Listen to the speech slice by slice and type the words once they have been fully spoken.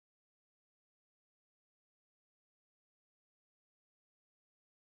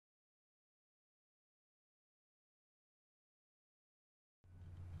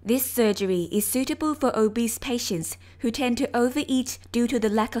This surgery is suitable for obese patients who tend to overeat due to the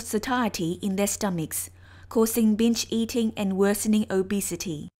lack of satiety in their stomachs, causing binge eating and worsening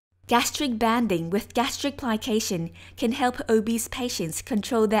obesity. Gastric banding with gastric plication can help obese patients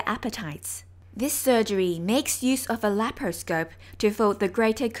control their appetites. This surgery makes use of a laparoscope to fold the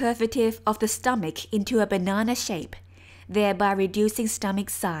greater curvature of the stomach into a banana shape, thereby reducing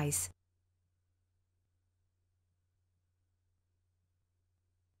stomach size.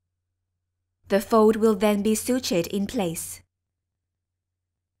 The fold will then be sutured in place.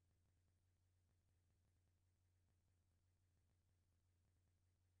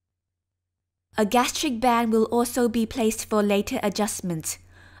 A gastric band will also be placed for later adjustment,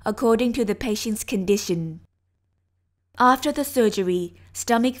 according to the patient's condition. After the surgery,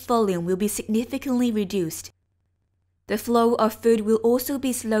 stomach volume will be significantly reduced. The flow of food will also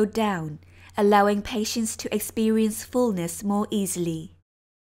be slowed down, allowing patients to experience fullness more easily.